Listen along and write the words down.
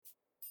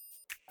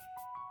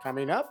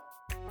Coming up.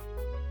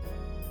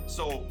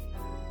 So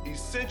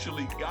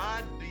essentially,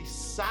 God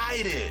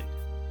decided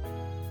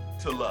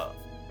to love.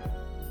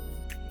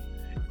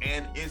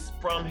 And it's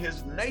from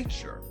his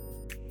nature.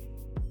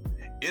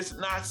 It's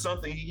not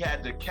something he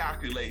had to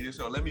calculate.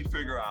 So let me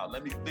figure out,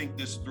 let me think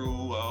this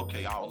through.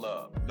 Okay, I'll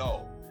love.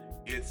 No,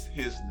 it's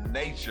his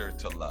nature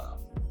to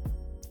love.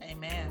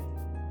 Amen.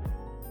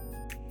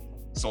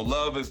 So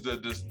love is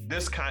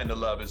this kind of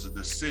love is a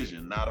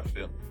decision, not a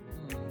feeling.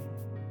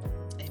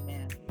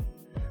 Amen.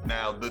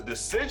 Now, the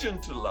decision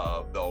to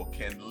love, though,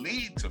 can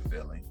lead to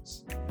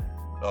feelings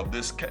of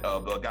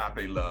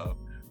agape love,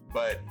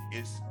 but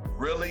it's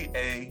really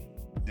a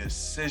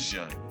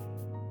decision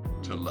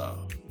to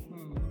love.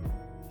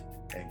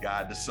 And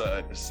God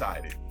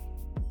decided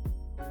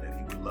that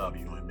he would love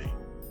you and me.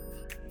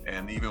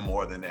 And even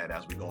more than that,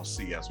 as we're going to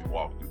see as we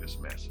walk through this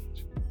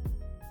message.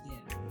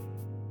 Yeah.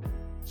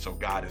 So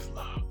God is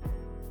love.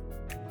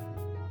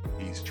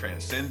 He's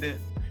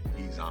transcendent.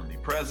 He's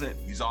omnipresent.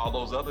 He's all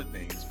those other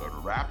things. But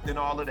wrapped in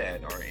all of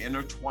that, or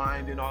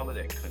intertwined in all of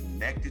that,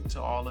 connected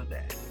to all of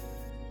that,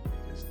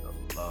 is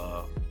the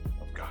love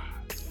of God.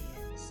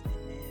 Yes.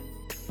 Amen.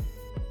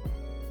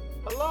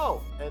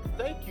 Hello, and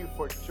thank you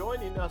for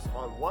joining us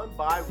on One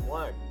by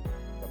One,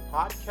 the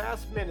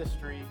podcast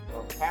ministry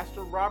of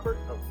Pastor Robert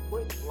of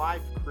Quench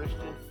Life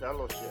Christian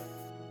Fellowship.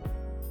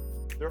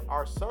 There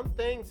are some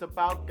things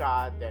about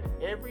God that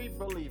every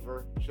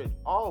believer should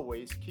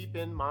always keep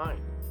in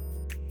mind.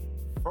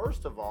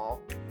 First of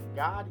all,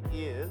 God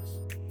is,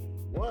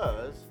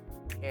 was,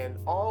 and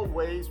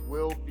always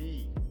will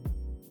be.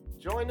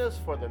 Join us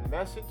for the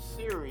message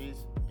series,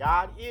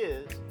 God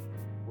Is,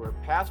 where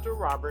Pastor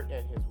Robert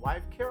and his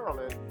wife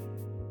Carolyn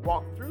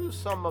walk through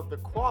some of the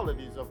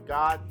qualities of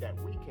God that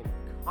we can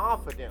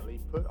confidently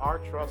put our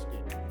trust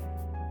in.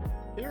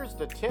 Here's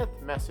the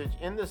 10th message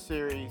in the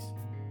series,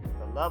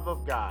 The Love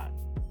of God,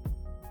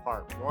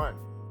 Part 1.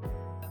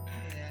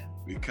 Yeah.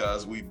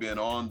 Because we've been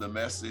on the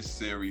message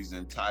series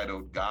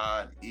entitled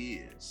God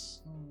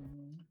Is.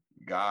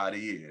 God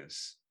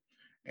Is.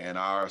 And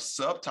our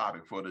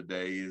subtopic for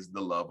today is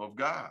the love of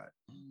God.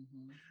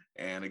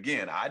 And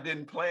again, I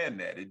didn't plan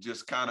that. It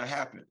just kind of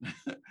happened.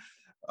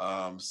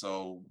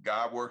 So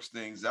God works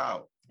things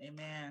out.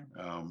 Amen.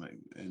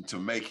 And to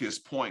make his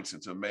points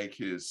and to make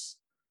his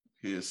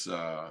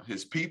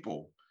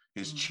people,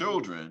 his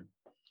children,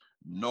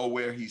 know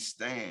where he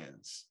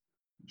stands,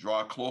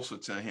 draw closer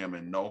to him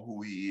and know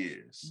who he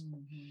is.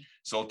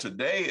 So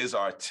today is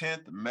our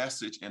 10th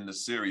message in the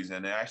series,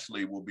 and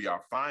actually will be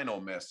our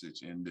final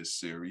message in this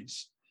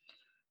series.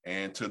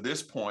 And to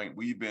this point,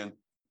 we've been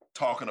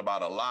talking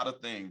about a lot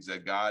of things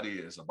that God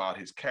is, about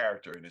his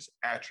character and his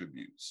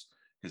attributes,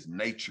 his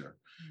nature.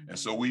 And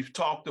so we've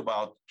talked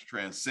about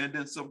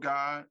transcendence of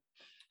God,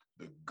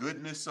 the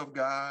goodness of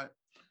God,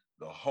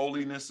 the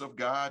holiness of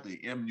God,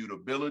 the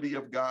immutability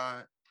of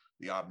God,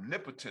 the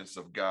omnipotence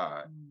of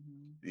God,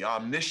 the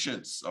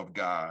omniscience of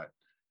God,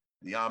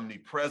 the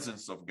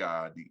omnipresence of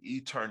God, the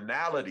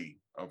eternality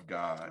of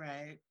God,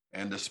 Right.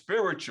 and the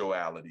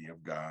spirituality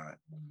of God.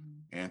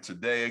 And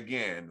today,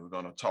 again, we're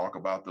going to talk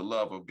about the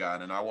love of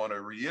God. And I want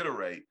to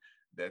reiterate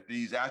that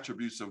these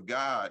attributes of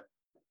God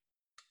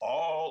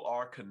all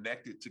are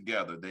connected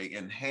together. They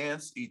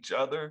enhance each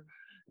other.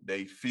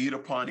 They feed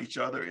upon each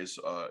other. It's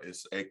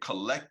a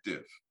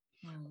collective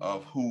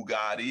of who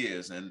God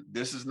is. And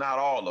this is not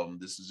all of them.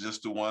 This is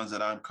just the ones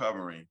that I'm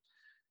covering.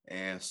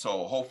 And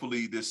so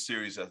hopefully this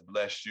series has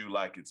blessed you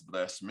like it's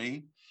blessed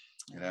me.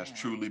 It has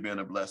truly been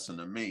a blessing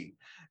to me.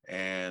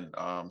 And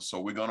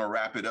so we're going to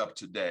wrap it up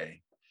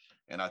today.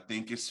 And I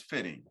think it's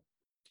fitting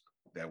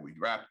that we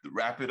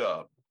wrap it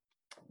up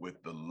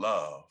with the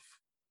love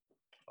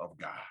of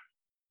God.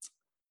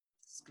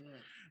 That's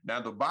good. Now,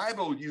 the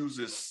Bible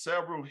uses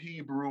several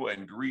Hebrew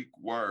and Greek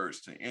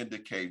words to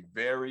indicate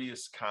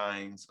various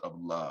kinds of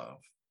love,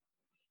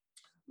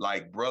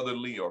 like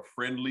brotherly or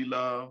friendly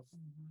love,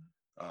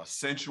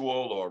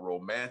 sensual or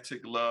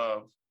romantic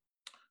love,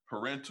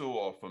 parental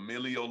or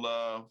familial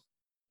love,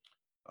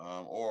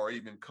 or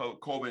even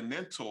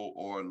covenantal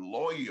or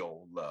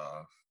loyal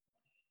love.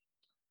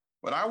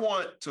 But I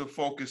want to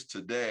focus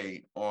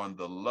today on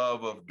the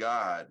love of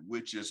God,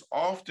 which is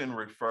often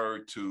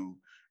referred to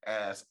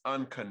as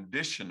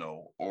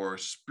unconditional or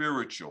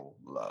spiritual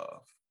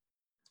love.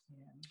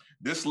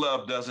 This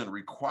love doesn't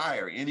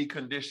require any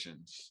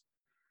conditions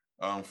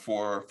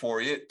for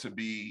it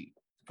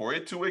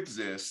to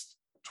exist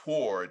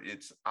toward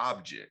its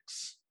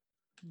objects.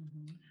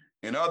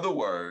 In other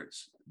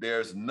words,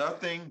 there's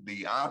nothing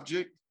the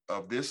object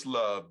of this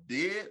love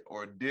did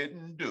or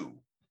didn't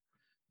do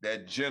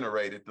that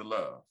generated the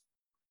love.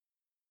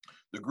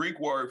 The Greek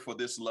word for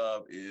this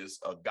love is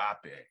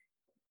agape.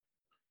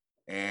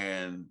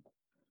 And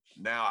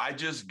now I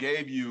just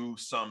gave you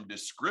some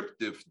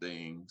descriptive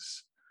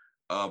things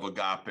of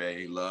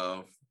agape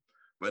love,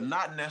 but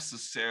not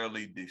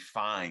necessarily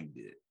defined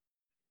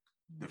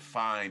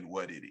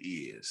what it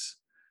is.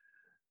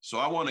 So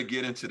I want to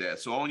get into that.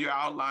 So on your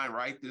outline,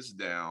 write this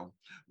down.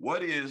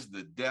 What is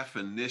the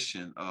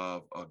definition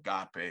of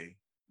agape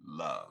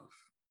love?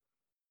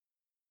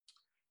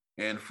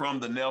 And from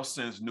the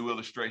Nelson's New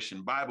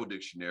Illustration Bible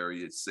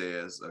Dictionary, it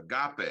says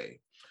agape,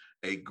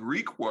 a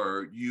Greek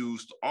word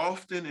used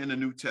often in the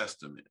New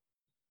Testament.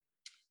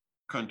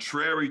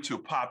 Contrary to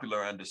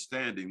popular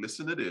understanding,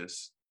 listen to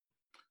this.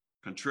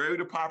 Contrary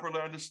to popular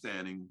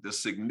understanding, the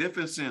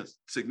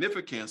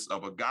significance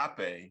of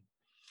agape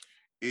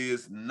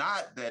is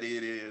not that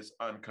it is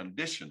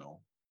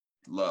unconditional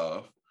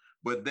love,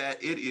 but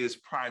that it is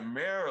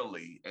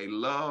primarily a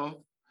love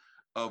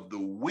of the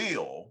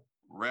will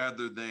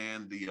rather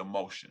than the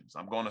emotions.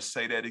 I'm going to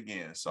say that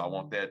again. So I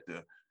want that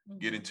to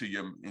get into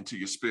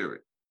your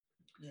spirit.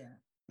 Yeah.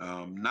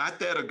 Not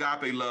that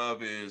agape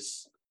love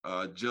is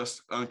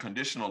just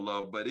unconditional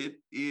love, but it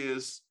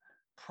is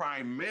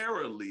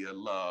primarily a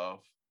love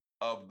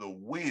of the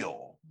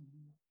will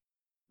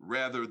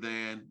rather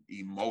than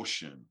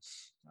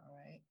emotions. All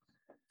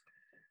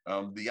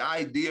right. The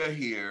idea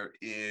here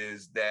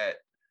is that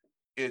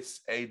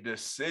it's a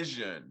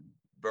decision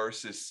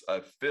versus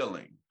a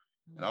feeling.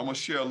 And I'm going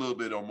to share a little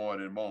bit more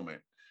in a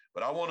moment,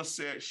 but I want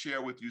to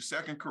share with you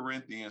 2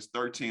 Corinthians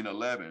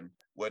 13:11,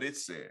 what it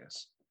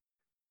says.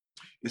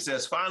 It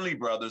says, finally,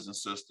 brothers and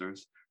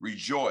sisters,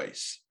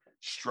 rejoice,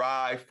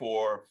 strive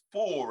for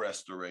full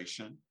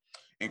restoration,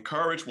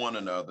 encourage one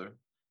another,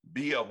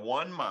 be of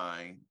one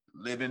mind,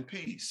 live in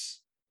peace.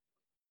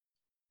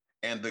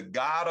 And the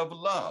God of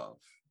love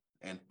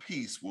and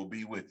peace will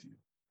be with you.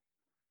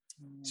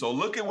 So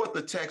look at what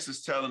the text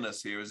is telling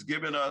us here. It's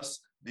giving us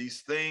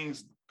these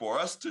things for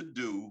us to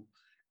do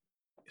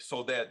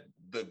so that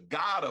the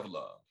God of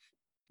love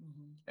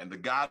and the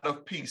God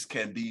of peace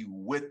can be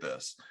with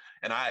us.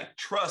 And I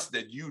trust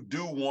that you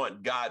do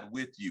want God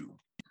with you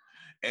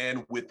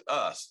and with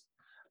us.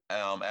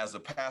 As a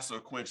pastor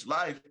of Quench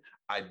Life,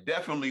 I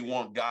definitely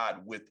want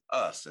God with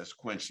us as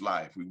Quench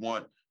Life. We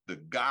want the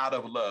God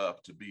of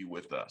love to be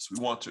with us.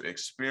 We want to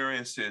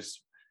experience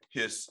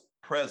his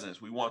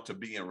presence. We want to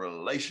be in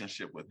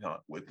relationship with him.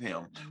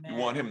 Amen. We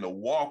want him to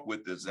walk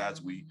with us as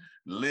we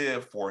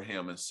live for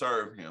him and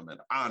serve him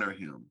and honor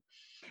him.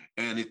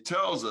 And it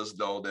tells us,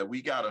 though, that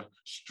we got to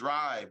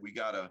strive. We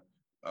got to,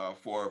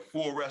 for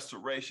full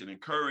restoration,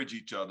 encourage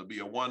each other, be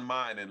of one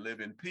mind and live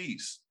in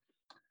peace.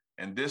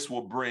 And this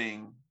will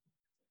bring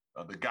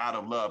the God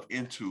of love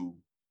to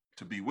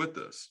be with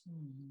us.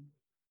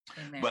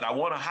 Amen. But I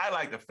want to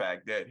highlight the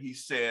fact that he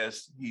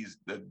says he's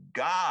the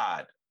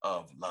God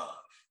of love.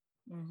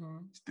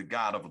 It's the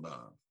God of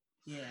love.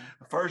 Yeah.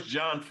 1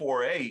 John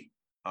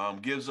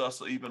 4:8 gives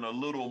us even a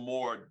little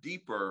more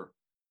deeper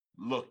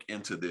look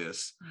into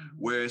this,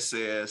 where it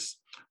says,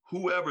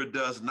 whoever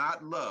does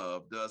not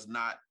love does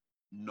not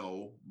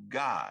know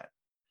God.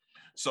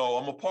 So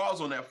I'm going to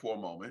pause on that for a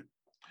moment.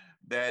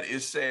 That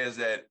it says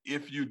that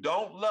if you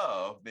don't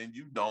love, then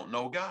you don't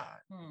know God.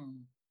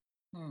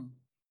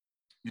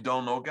 You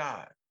don't know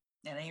God.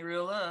 That ain't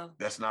real love.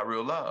 That's not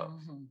real love.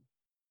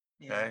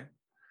 Yeah. Okay.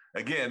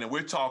 Again, and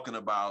we're talking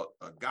about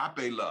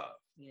agape love.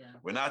 Yeah.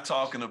 We're not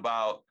talking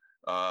about,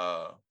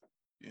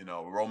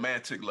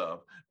 romantic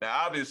love.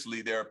 Now,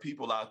 obviously, there are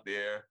people out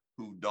there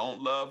who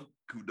don't love,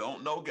 who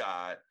don't know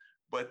God,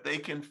 but they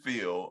can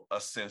feel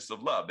a sense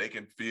of love. They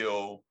can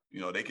feel,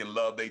 they can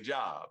love their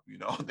job.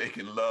 They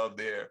can love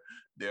their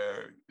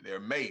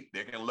mate.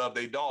 They can love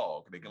their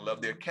dog. They can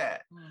love their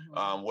cat.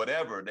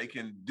 Whatever. They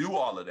can do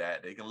all of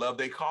that. They can love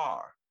their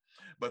car.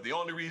 But the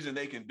only reason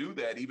they can do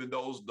that, even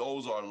those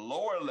are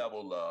lower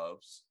level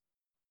loves,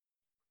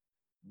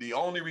 the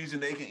only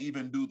reason they can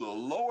even do the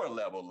lower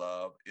level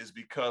love is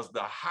because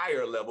the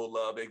higher level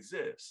love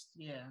exists.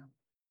 Yeah.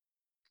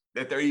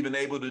 That they're even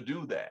able to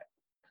do that,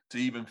 to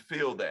even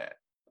feel that.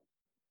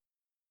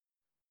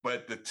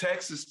 But the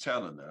text is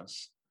telling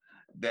us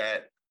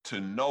that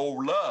to know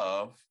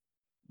love,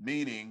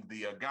 meaning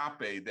the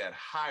agape, that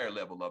higher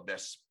level love, that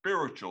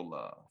spiritual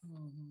love,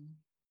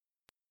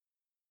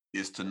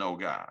 is to know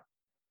God.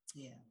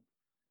 Yeah.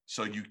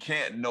 So you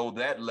can't know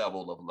that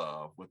level of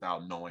love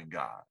without knowing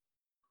God.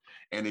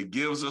 And it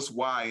gives us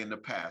why in the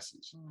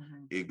passage.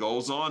 It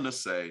goes on to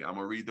say, I'm going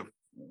to read the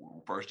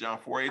 1 John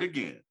 4:8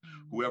 again.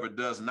 Whoever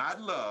does not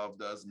love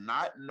does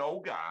not know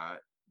God.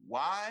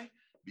 Why?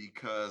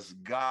 Because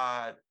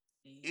God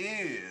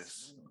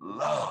is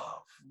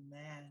love.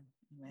 Amen.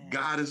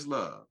 God is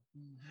love.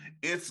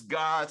 It's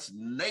God's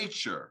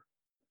nature.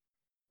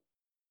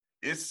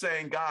 It's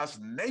saying God's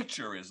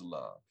nature is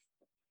love.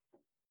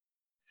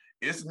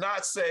 It's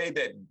not saying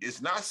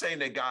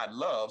that God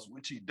loves,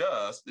 which he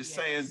does. It's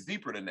saying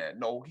deeper than that.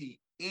 No,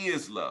 he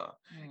is love.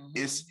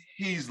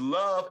 He's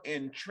love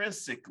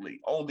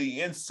intrinsically on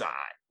the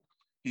inside.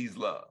 He's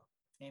love.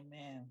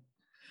 Amen.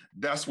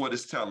 That's what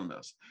it's telling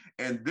us.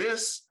 And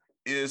this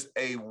is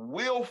a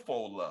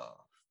willful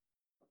love.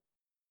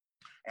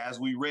 As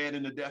we read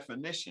in the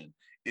definition,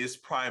 it's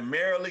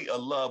primarily a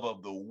love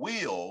of the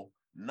will,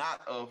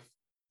 not of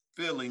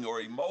feeling or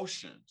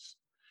emotions.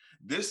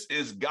 This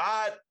is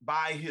God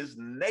by his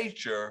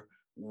nature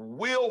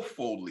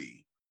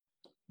willfully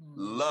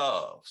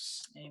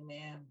loves.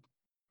 Amen.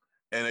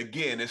 And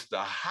again, it's the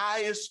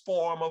highest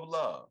form of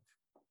love.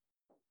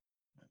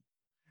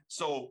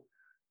 So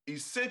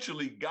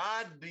essentially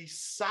God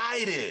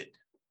decided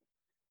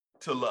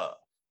to love.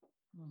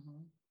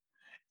 Mm-hmm.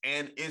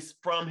 And it's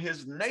from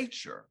his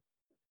nature.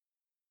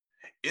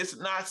 It's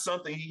not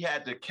something he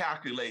had to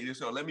calculate.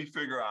 So let me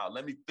figure out,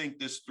 let me think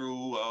this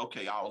through.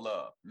 Okay, I'll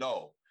love.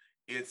 No,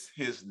 it's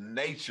his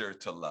nature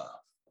to love.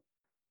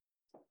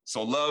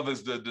 So love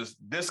is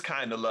this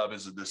kind of love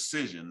is a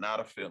decision, not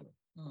a feeling.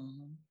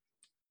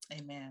 Mm-hmm.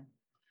 Amen.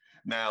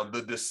 Now,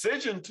 the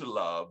decision to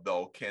love,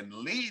 though, can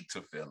lead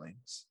to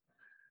feelings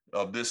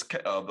of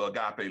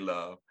agape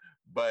love,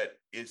 but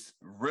it's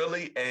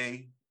really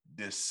a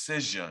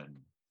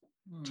decision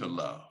to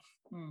love.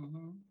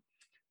 Mm-hmm.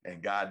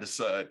 And God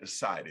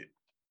decided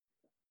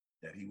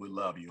that he would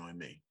love you and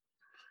me.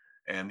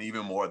 And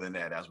even more than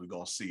that, as we're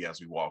going to see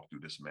as we walk through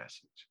this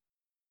message.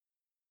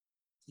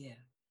 Yeah.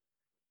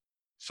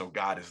 So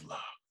God is love.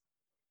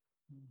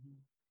 Mm-hmm.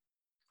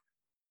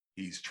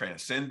 He's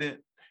transcendent.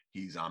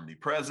 He's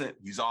omnipresent.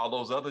 He's all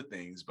those other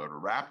things, but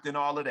wrapped in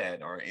all of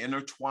that, or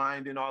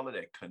intertwined in all of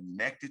that,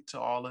 connected to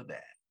all of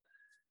that,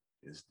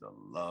 is the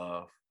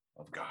love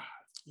of God.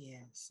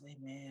 Yes.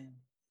 Amen.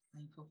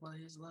 Thankful for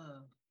his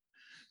love.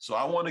 So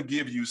I want to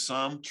give you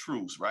some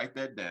truths, write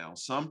that down,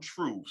 some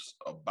truths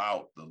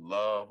about the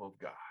love of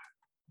God.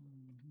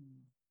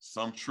 Mm-hmm.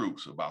 Some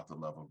truths about the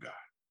love of God.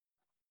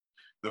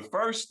 The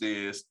first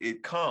is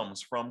it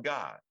comes from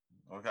God.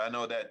 Okay, I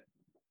know that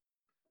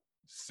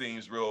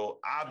seems real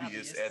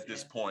obvious at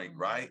this point,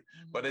 right?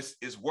 Mm-hmm. But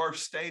it's worth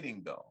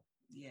stating, though.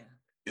 Yeah.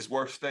 It's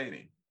worth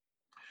stating.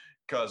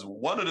 Because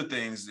one of the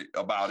things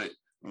about it,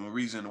 and the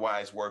reason why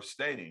it's worth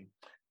stating,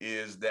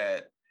 is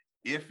that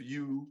if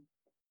you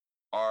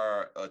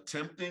are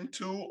attempting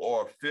to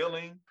or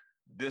feeling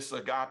this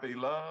agape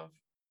love,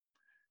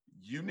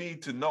 you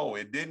need to know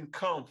it didn't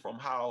come from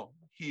how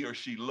he or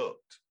she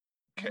looked.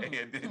 Okay,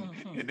 it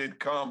didn't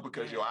come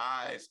because your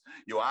eyes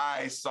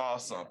saw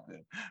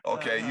something.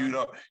 Okay, you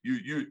know,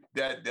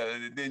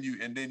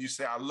 then you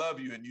say I love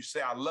you, and you say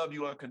I love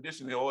you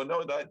unconditionally. Oh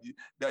no, that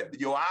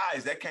your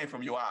eyes, that came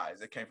from your eyes.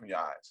 That came from your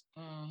eyes.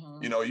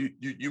 Mm-hmm. You know,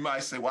 you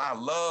might say, well, I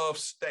love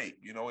steak.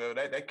 You know,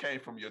 that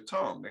came from your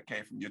tongue. That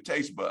came from your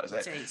taste buds.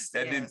 That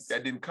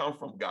didn't come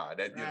from God.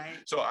 Right.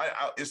 So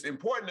it's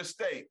important to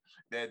state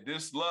that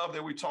this love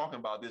that we're talking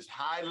about, this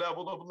high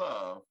level of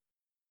love,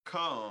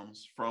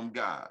 comes from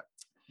God.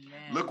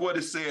 Man. Look what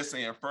it says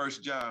in 1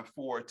 John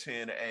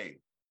 4:10a.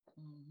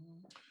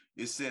 Mm-hmm.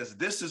 It says,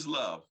 this is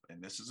love,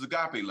 and this is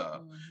agape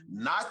love.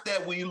 Mm-hmm. Not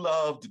that we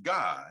loved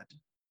God,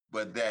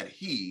 but that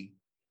he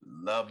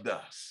loved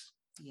us.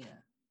 Yeah.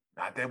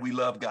 Not that we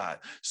love God.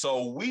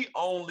 So we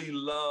only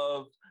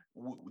love,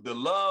 the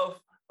love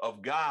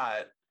of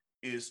God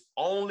is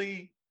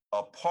only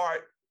a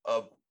part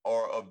of,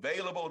 or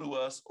available to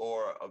us,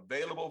 or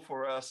available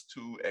for us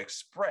to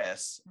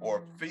express,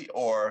 or feel,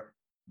 or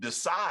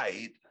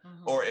decide,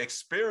 or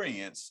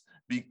experience,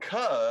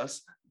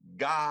 because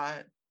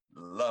God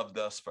loved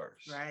us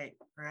first. Right.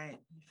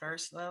 He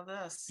first loved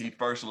us. He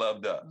first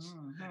loved us.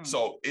 Mm-hmm.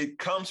 So it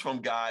comes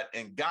from God,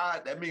 and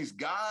God, that means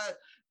God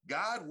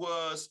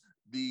was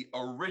the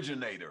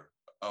originator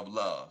of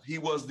love. He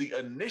was the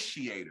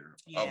initiator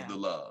of the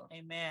love.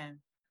 Amen.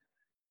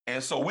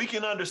 And so we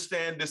can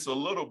understand this a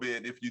little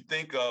bit if you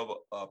think of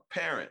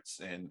parents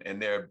and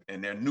their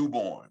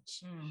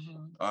newborns.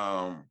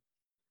 Mm-hmm.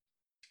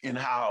 And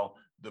how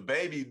the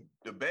baby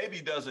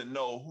doesn't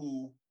know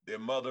who their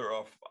mother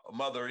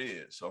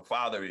is or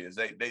father is.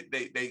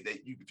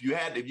 If you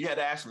had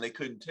to ask them, they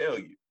couldn't tell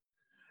you.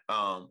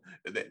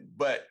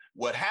 But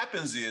what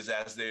happens is,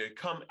 as they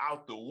come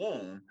out the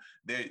womb,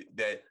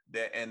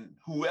 and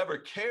whoever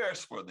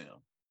cares for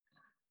them,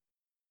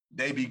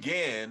 they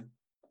begin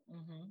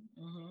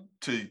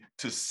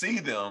to see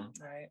them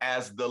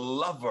as the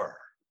lover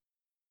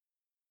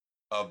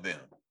of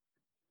them.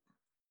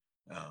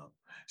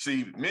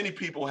 See, many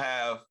people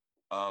have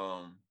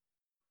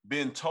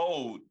been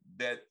told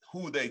that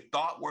who they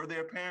thought were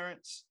their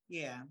parents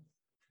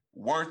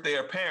weren't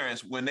their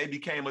parents when they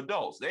became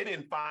adults. They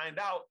didn't find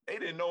out, they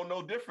didn't know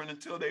no different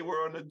until they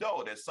were an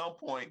adult. At some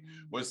point,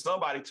 when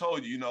somebody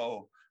told you,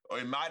 or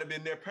it might have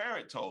been their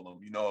parent told them,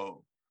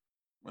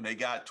 when they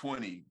got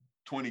 20,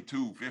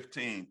 22,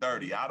 15,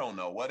 30, I don't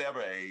know,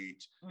 whatever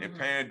age, their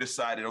parent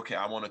decided, okay,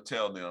 I want to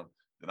tell them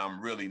that I'm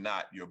really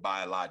not your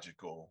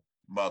biological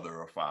mother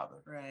or father.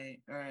 Right.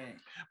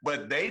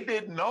 But they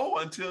didn't know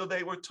until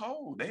they were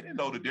told. They didn't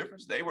know the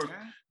difference.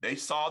 They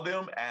saw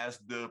them as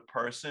the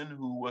person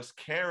who was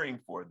caring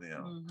for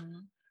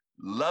them,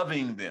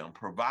 loving them,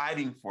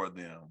 providing for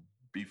them,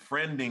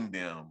 befriending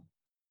them,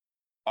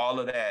 all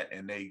of that.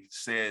 And they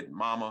said,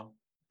 Mama,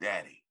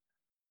 Daddy.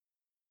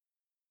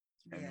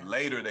 And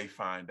later they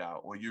find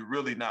out, well, you're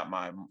really not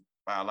my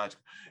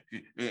biological.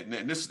 And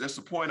that's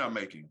the point I'm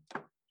making.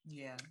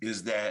 Yeah.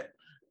 Is that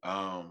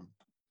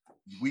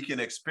we can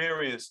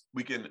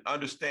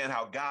understand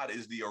how God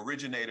is the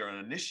originator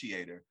and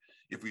initiator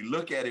if we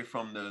look at it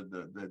from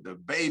the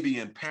baby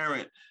and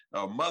parent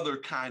mother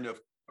kind of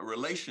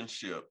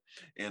relationship,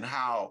 and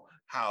how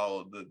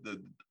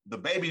the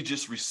baby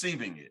just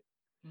receiving it.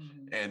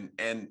 and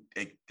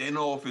they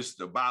know if it's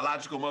the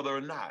biological mother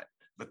or not,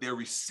 but they're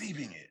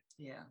receiving it.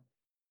 Yeah.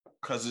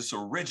 Because it's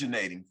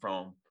originating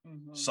from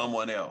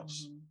someone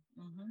else.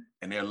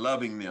 And they're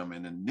loving them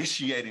and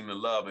initiating the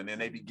love. And then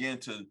they begin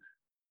to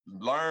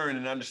learn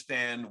and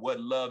understand what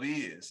love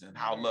is and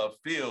how love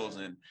feels.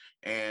 And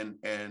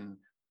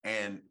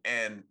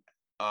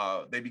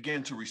they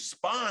begin to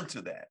respond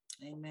to that.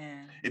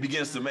 Amen. It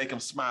begins to make them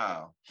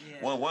smile.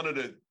 Yeah. One of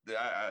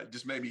I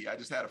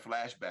just had a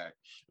flashback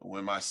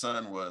when my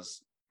son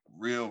was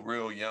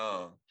real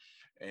young,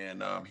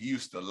 and he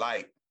used to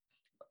like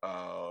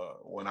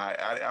when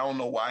I don't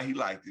know why he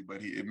liked it,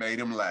 but it made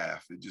him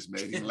laugh. It just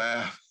made him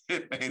laugh.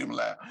 It made him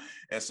laugh.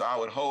 And so I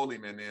would hold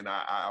him, and then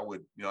I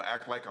would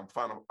act like I'm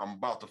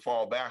about to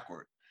fall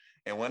backward.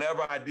 And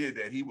whenever I did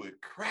that, he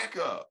would crack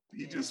up.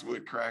 He just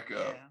would crack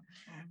up.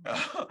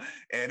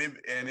 And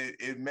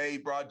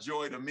it brought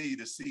joy to me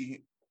to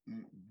see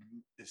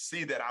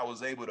that I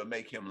was able to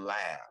make him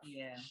laugh.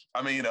 Yeah.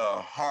 I mean,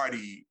 a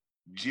hearty,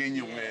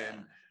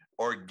 genuine,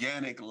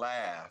 organic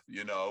laugh.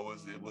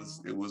 It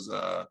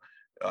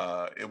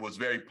was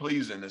very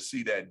pleasing to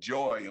see that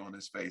joy on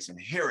his face and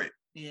hear it.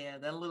 Yeah,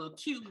 that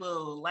cute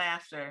little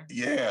laughter.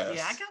 Yes.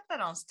 Yeah, I got that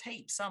on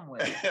tape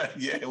somewhere.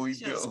 Yeah, we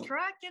just do.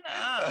 cracking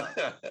up.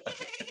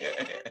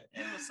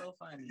 It was so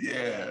funny.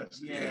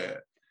 Yes.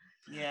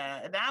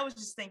 Yeah. And I was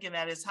just thinking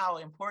that is how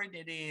important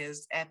it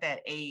is at that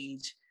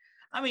age.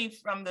 I mean,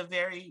 from the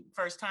very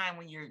first time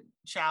when your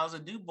child's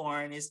a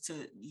newborn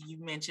you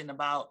mentioned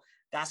about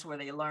that's where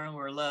they learn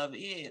where love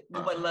is,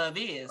 what love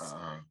is.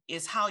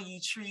 Is how you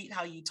treat,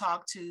 how you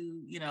talk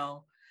to,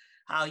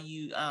 how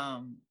you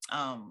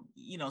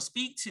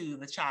speak to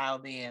the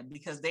child then,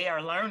 because they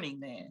are learning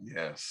then.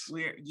 Yes.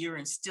 You're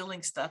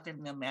instilling stuff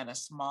in them at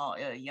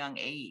a young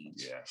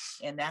age.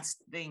 Yes. And that's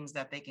things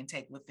that they can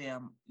take with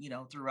them,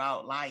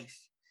 throughout life.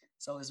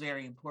 So it's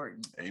very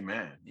important.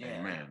 Amen. Yeah.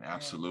 Amen.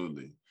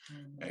 Absolutely.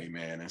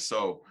 Amen. And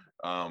so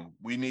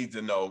we need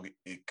to know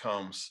it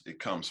comes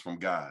from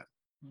God.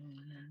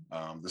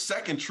 The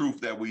second truth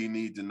that we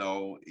need to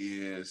know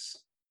is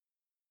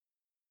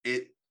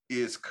it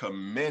is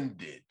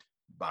commended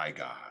by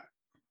God.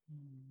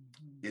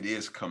 It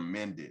is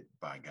commended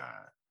by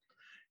God.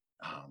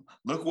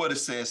 Look what it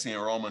says here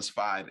in Romans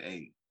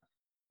 5:8.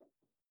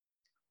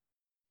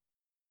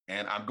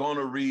 And I'm going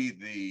to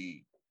read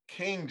the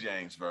King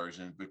James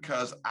Version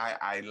because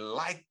I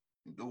like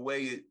the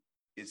way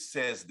it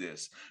says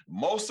this.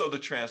 Most of the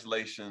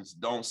translations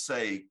don't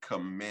say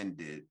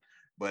commended,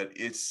 but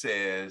it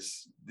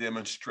says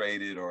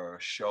demonstrated or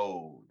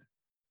showed.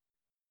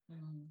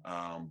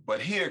 But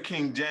here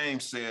King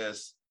James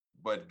says,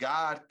 but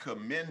God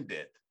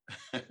commended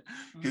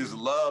his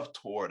love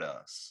toward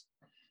us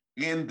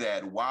in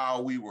that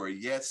while we were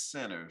yet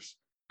sinners,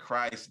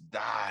 Christ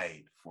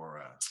died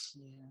for us.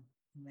 Yeah,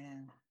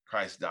 man.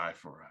 Christ died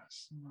for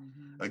us.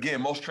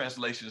 Again, most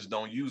translations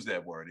don't use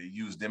that word. They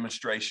use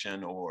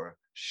demonstration or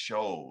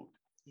showed.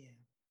 Yeah.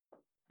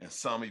 And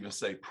some even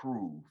say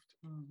proved.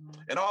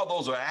 And all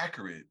those are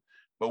accurate.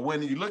 But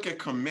when you look at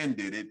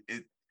commended,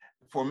 it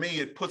for me,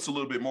 it puts a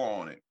little bit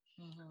more on it.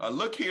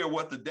 Look here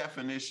what the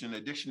definition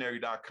at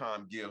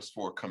dictionary.com gives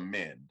for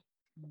commend.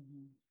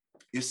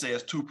 It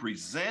says to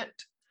present,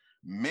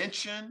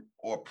 mention,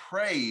 or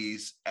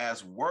praise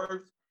as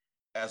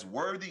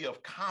worthy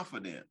of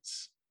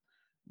confidence,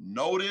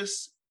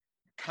 notice,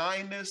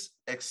 kindness,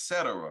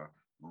 etc.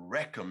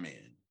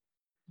 Recommend.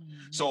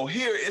 So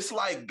here it's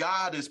like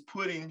God is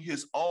putting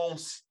his own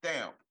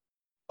stamp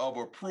of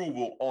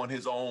approval on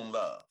his own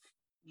love.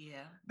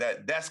 Yeah.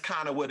 That's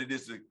kind of what it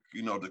is to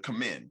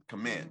commend.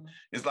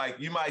 It's like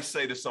you might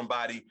say to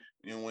somebody,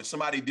 when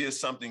somebody did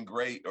something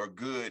great or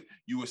good,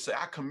 you would say,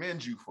 I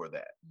commend you for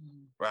that.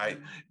 Right?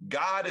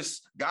 God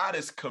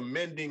is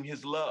commending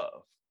his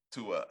love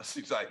to us.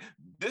 He's like,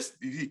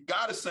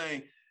 God is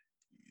saying,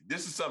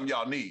 this is something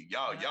y'all need.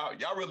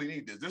 Y'all really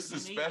need this. This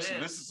is special.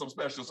 This is some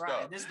special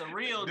stuff. This is the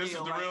real deal. This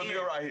is the real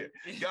deal right here.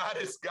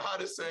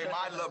 God is saying,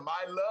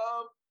 my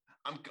love,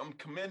 I'm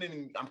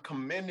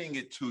commending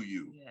it to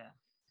you. Yeah.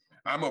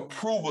 I'm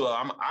approval.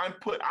 I'm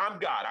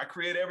God. I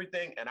create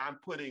everything, and I'm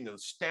putting a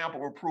stamp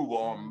of approval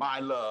on my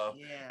love.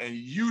 Yeah. And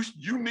you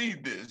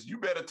need this. You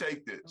better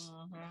take this.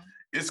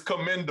 It's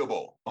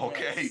commendable.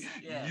 Okay.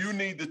 Yes. You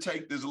need to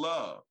take this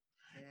love.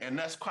 Yeah. And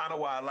that's kind of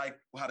why I like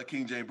how the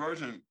King James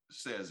Version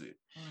says it.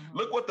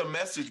 Look what the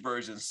Message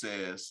version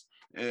says.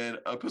 And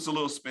puts a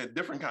little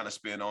different kind of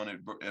spin on it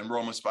in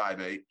Romans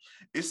 5:8.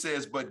 It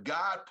says, but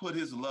God put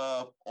his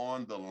love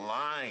on the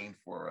line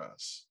for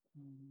us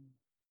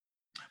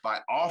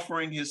by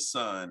offering his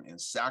son in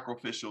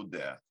sacrificial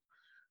death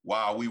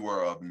while we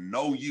were of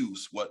no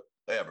use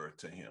whatever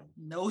to him.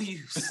 No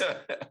use.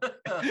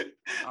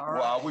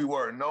 While we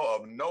were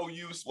of no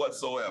use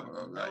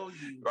whatsoever. No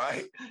use.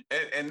 Right?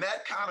 And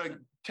that kind of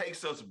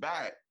takes us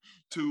back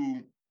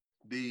to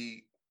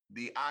the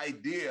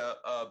idea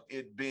of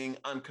it being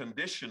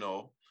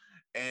unconditional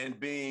and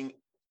being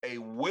a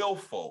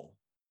willful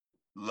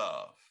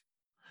love.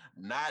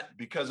 not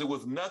because it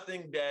was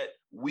nothing that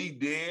we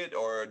did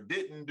or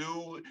didn't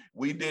do.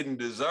 We didn't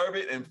deserve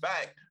it. In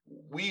fact,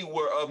 we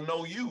were of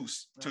no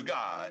use to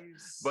God,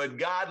 but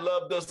God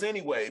loved us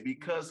anyway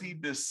because he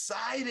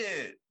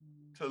decided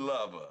to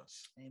love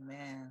us.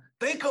 Amen.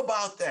 Think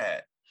about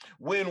that.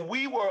 When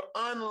we were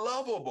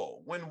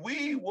unlovable, when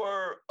we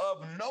were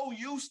of no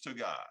use to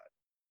God,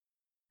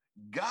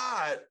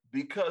 God,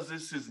 because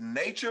it's his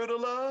nature to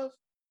love,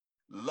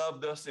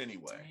 loved us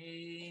anyway.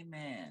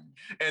 Amen.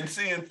 And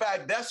see, in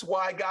fact, that's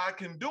why God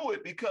can do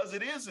it, because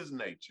it is his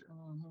nature.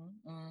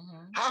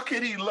 How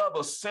can he love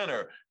a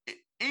sinner,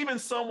 even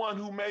someone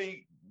who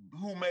may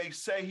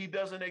say he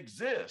doesn't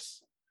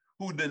exist,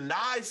 who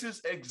denies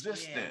his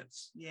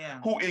existence,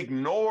 who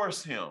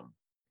ignores him?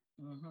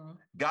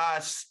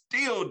 God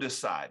still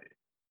decided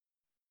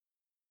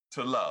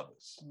to love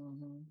us.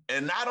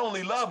 And not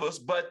only love us,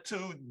 but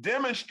to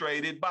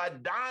demonstrate it by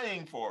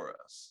dying for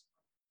us.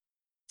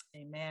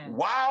 Amen.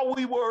 While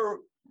we were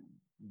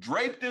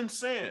draped in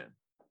sin.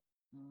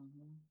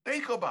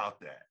 Think about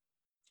that.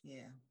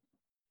 Yeah.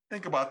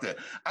 Think about that.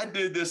 I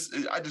just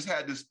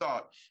had this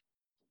thought.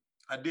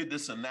 I did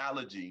this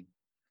analogy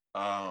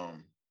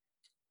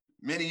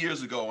many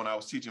years ago when I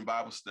was teaching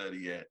Bible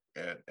study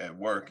at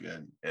work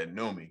and at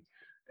NUMMI.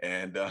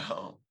 And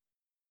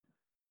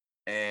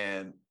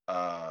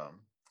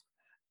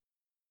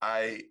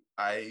I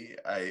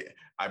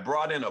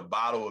brought in a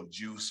bottle of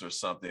juice or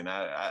something.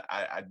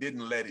 I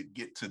didn't let it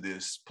get to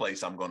this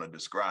place I'm going to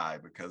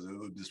describe because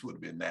this would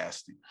have been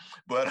nasty.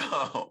 But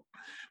I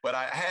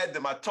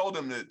told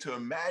them to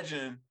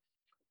imagine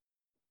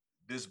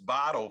this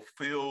bottle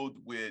filled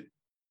with,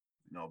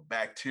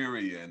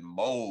 bacteria and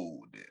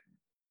mold and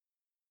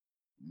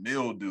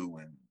mildew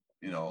and,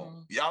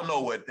 y'all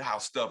know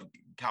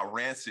how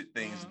rancid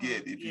things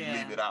get if you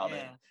leave it out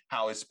and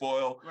how it's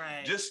spoiled.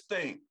 Right. Just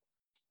think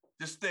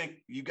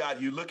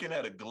you're looking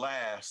at a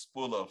glass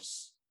full of,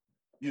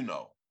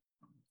 yuck,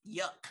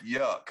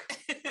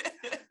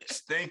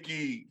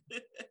 stinky,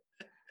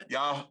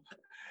 y'all.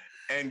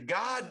 And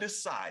God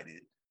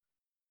decided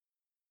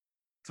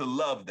to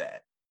love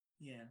that.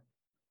 Yeah.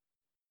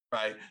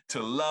 Right?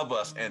 To love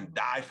us and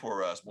die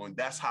for us when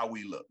that's how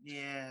we look.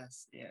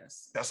 Yes,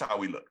 yes. That's how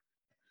we look.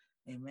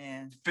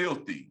 Amen.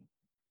 Filthy,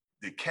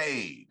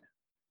 decayed,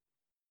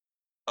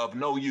 of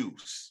no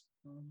use.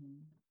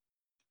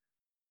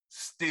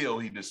 Still,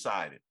 he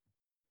decided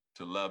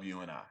to love you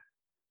and I.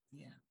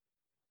 Yeah.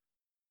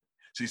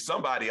 See,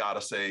 somebody ought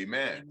to say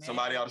amen. Amen.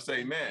 Somebody ought to say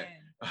amen.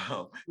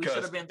 We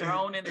should have been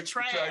thrown in the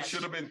trash.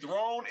 Should have been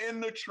thrown in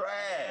the trash.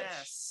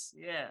 Yes,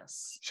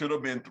 yes. Should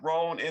have been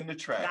thrown in the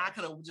trash. God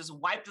could have just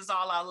wiped us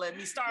all out, let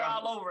me start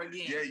all over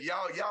again. Yeah,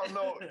 y'all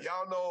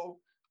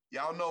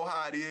know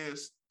how it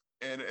is.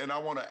 And I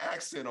want to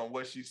accent on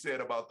what she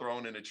said about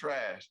thrown in the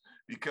trash,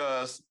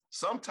 because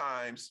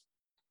sometimes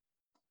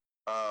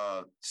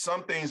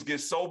some things get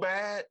so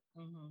bad,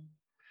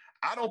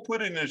 I don't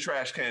put it in the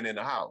trash can in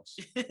the house.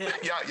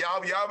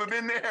 y'all ever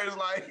been there? It's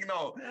like,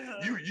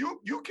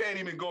 you can't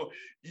even go.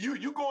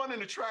 You going in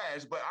the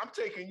trash, but I'm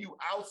taking you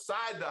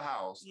outside the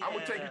house. Yes, I'm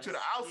gonna take you to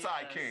the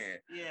outside can.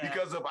 Yeah.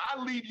 Because if I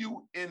leave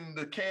you in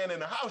the can in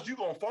the house, you're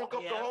gonna funk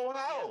up the whole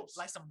house.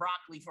 Like some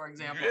broccoli, for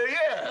example.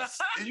 Yes.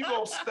 You're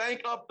gonna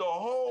stank up the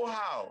whole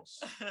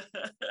house.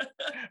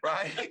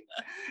 Right?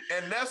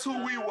 And that's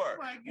who we were.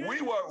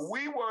 We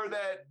were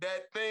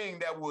that thing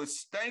that would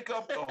stank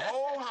up the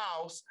whole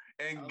house.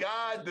 And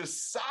God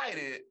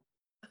decided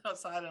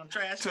outside on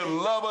trash to day.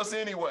 Love us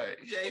anyway.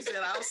 Jay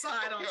said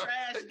outside on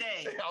trash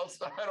day.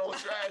 Outside on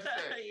trash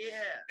day.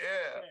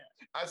 Yeah.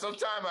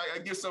 Sometimes I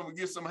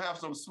have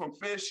some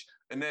fish,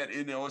 and that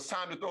it's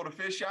time to throw the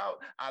fish out.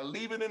 I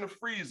leave it in the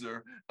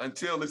freezer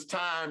until it's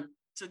time.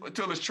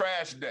 Until it's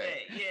trash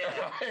day.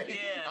 Yeah. Right?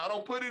 Yeah. I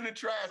don't put it in the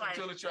trash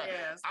until it's trash.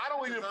 Yes, I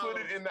don't even put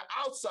it in the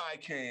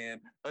outside can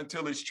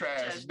until it's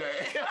trash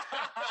day.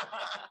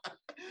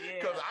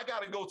 Because I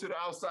got to go to the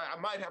outside. I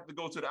might have to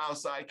go to the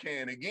outside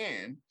can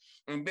again,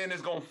 and then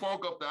it's going to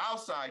funk up the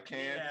outside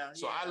can.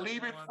 So I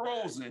leave it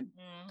frozen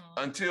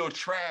until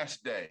trash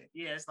day.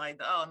 Yeah, it's like,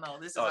 oh no,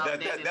 this is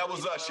that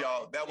was us,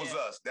 y'all. That was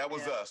us. That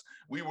was us.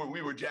 We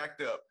were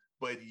jacked up,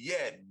 but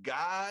yet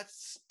God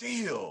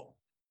still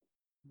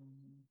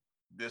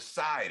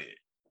decided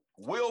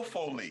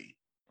willfully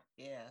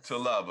to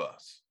love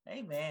us.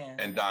 Amen.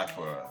 And die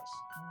for us.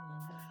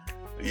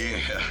 Yeah.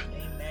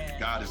 Amen.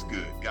 God is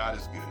good. God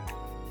is good.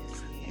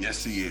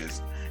 Yes, he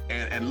is.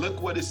 And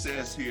look what it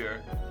says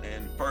here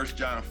in 1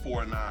 John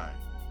 4:9.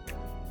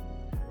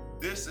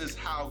 This is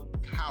how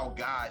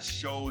God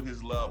showed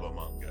his love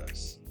among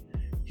us.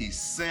 He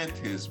sent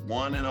his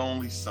one and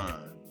only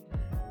Son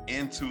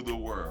into the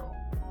world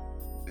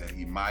that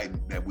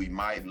we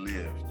might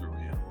live through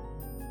him.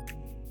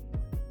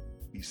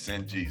 He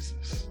sent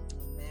Jesus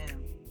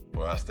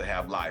for us to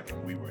have life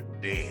when we were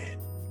dead.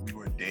 We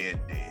were dead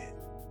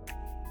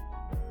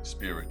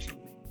spiritually.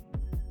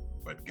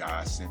 But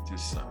God sent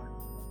his Son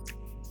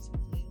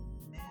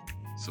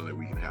so that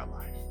we can have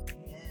life.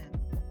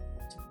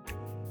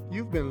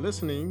 You've been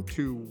listening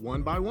to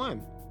One by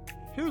One.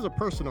 Here's a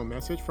personal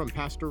message from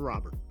Pastor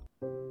Robert.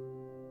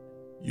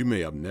 You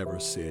may have never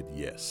said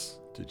yes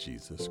to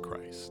Jesus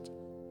Christ.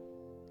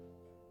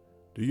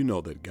 Do you know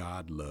that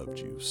God loved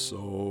you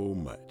so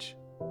much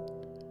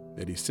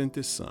that he sent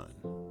his son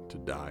to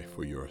die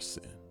for your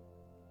sin?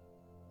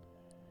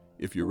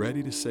 If you're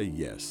ready to say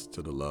yes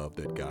to the love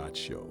that God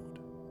showed,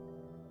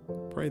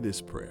 pray this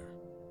prayer.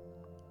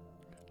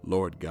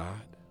 Lord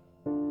God,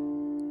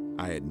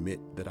 I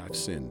admit that I've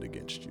sinned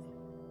against you.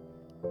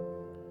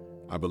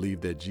 I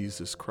believe that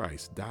Jesus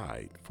Christ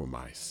died for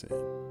my sin,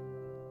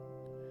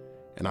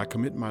 and I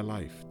commit my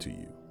life to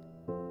you.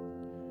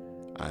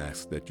 I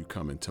ask that you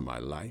come into my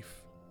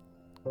life,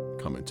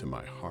 come into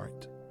my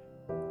heart,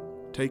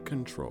 take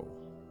control,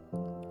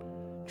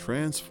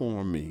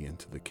 transform me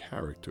into the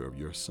character of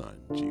your Son,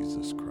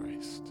 Jesus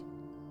Christ.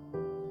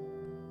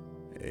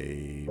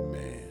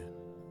 Amen.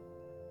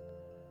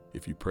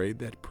 If you prayed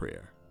that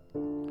prayer,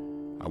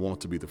 I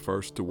want to be the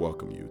first to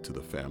welcome you to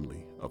the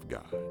family of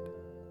God.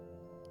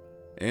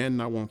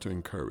 And I want to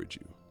encourage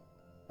you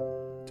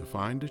to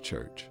find a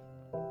church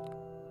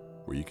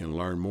where you can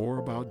learn more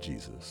about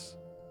Jesus,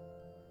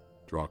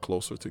 draw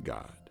closer to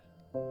God,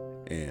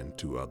 and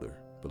to other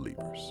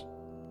believers.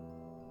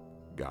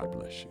 God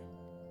bless you.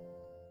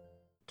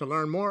 To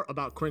learn more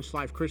about Quench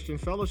Life Christian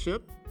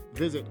Fellowship,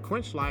 visit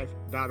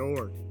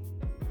quenchlife.org.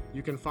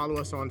 You can follow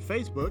us on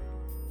Facebook,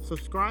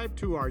 subscribe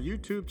to our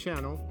YouTube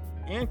channel,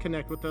 and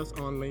connect with us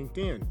on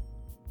LinkedIn.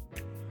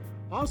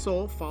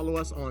 Also, follow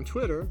us on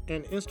Twitter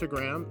and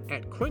Instagram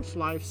at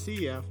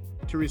QuenchLifeCF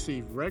to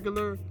receive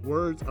regular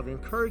words of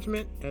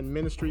encouragement and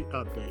ministry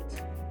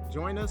updates.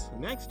 Join us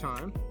next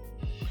time.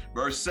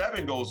 Verse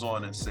 7 goes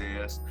on and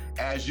says,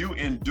 as you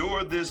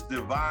endure this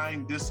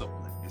divine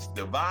discipline, it's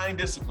divine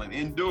discipline,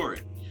 endure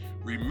it.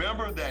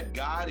 Remember that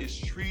God is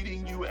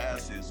treating you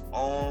as his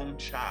own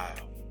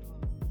child.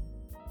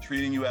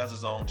 Treating you as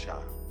his own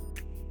child.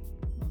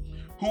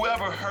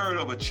 Whoever heard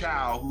of a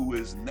child who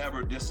is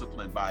never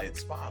disciplined by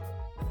its father?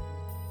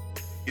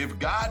 If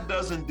God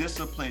doesn't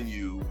discipline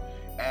you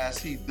as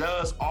he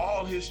does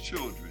all his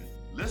children,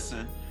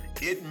 listen,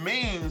 it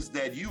means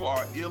that you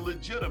are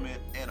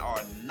illegitimate and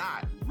are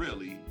not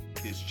really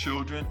his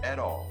children at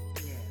all.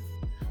 Yeah.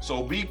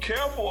 So be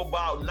careful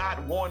about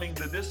not wanting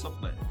the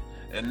discipline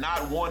and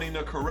not wanting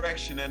the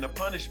correction and the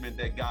punishment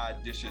that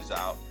God dishes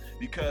out,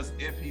 because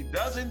if he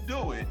doesn't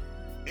do it,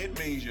 it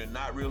means you're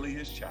not really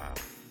his child.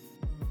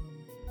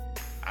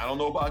 I don't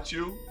know about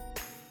you.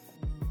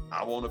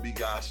 I want to be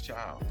God's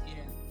child. Yeah.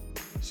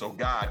 So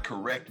God,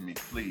 correct me,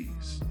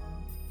 please.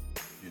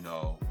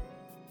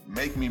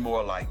 Make me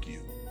more like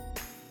you.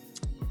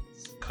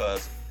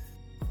 Because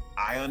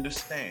I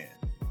understand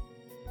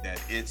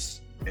that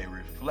it's a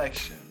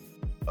reflection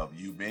of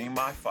you being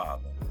my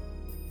father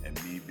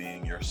and me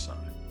being your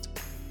son.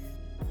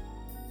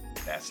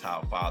 That's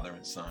how father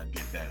and son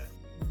get down.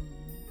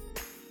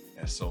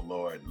 And so,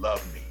 Lord,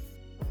 love me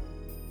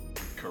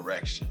with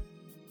correction,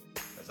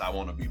 because I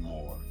want to be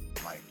more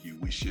like you.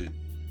 We should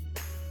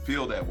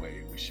feel that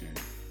way. We should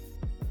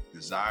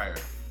desire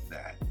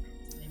that.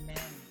 Amen.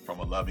 From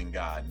a loving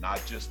God,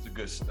 not just the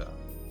good stuff,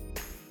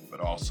 but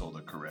also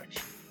the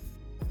correction.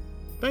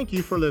 Thank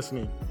you for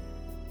listening.